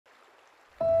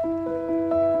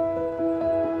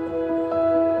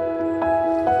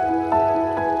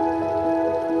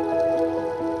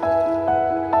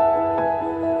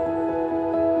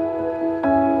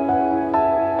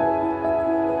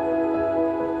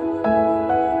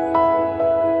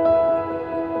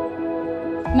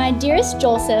my dearest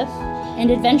Joseph and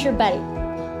adventure buddy.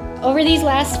 Over these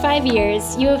last 5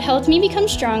 years, you have helped me become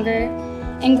stronger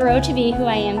and grow to be who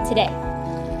I am today.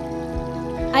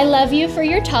 I love you for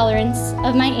your tolerance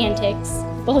of my antics,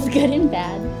 both good and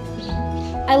bad.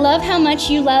 I love how much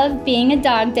you love being a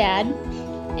dog dad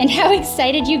and how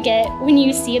excited you get when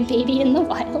you see a baby in the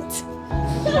wild.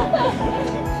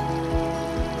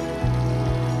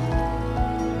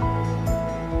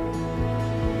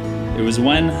 It was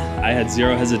when I had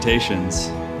zero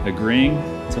hesitations, agreeing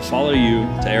to follow you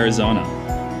to Arizona,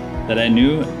 that I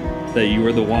knew that you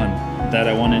were the one that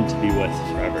I wanted to be with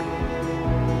forever.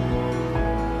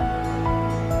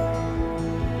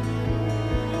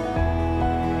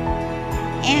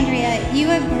 Andrea, you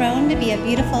have grown to be a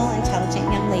beautiful,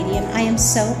 intelligent young lady, and I am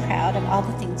so proud of all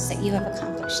the things that you have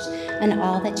accomplished and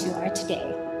all that you are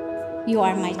today. You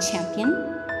are my champion.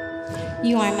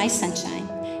 You are my sunshine.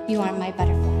 You are my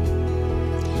butterfly.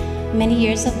 Many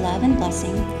years of love and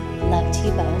blessing. Love to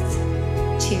you both.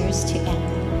 Cheers to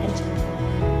Andrea and Chandler.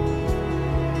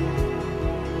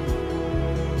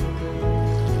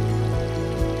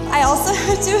 I also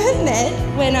have to admit,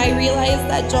 when I realized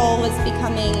that Joel was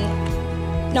becoming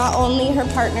not only her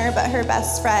partner, but her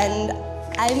best friend,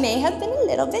 I may have been a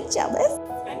little bit jealous.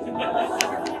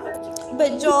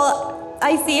 But Joel,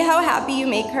 I see how happy you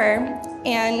make her,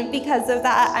 and because of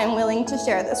that, I'm willing to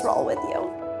share this role with you.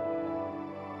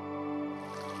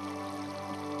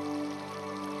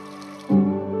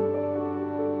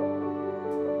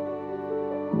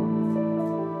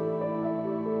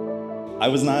 I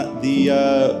was not the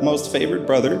most favorite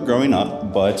brother growing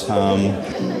up, but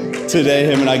today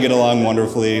him and I get along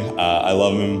wonderfully. I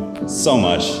love him so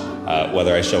much,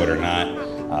 whether I show it or not.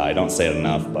 I don't say it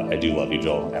enough, but I do love you,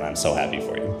 Joel, and I'm so happy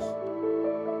for you.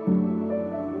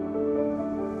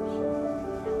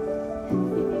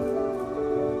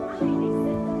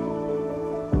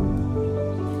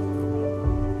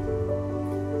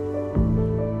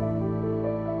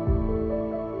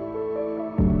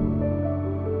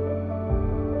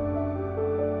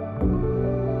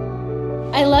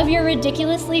 I love your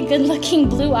ridiculously good-looking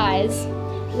blue eyes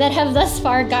that have thus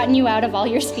far gotten you out of all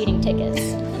your speeding tickets.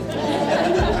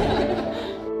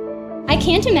 I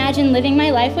can't imagine living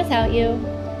my life without you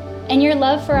and your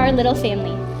love for our little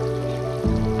family.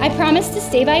 I promise to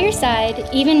stay by your side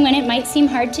even when it might seem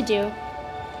hard to do.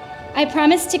 I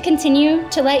promise to continue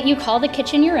to let you call the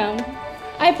kitchen your own.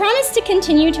 I promise to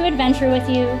continue to adventure with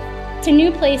you to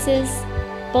new places,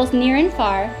 both near and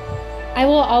far. I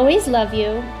will always love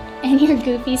you and your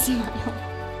goofy smile.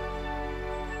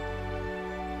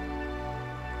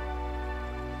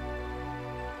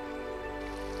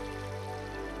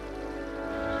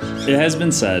 It has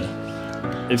been said,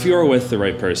 if you are with the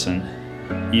right person,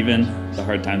 even the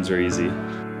hard times are easy.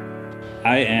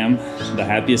 I am the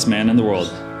happiest man in the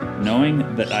world,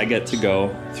 knowing that I get to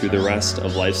go through the rest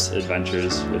of life's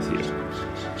adventures with you.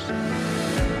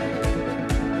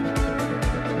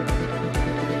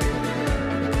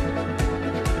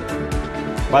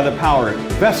 By the power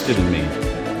vested in me,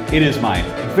 it is my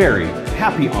very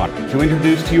happy honor to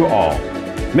introduce to you all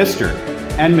Mr.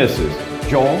 and Mrs.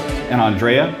 Joel and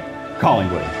Andrea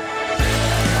Collingwood.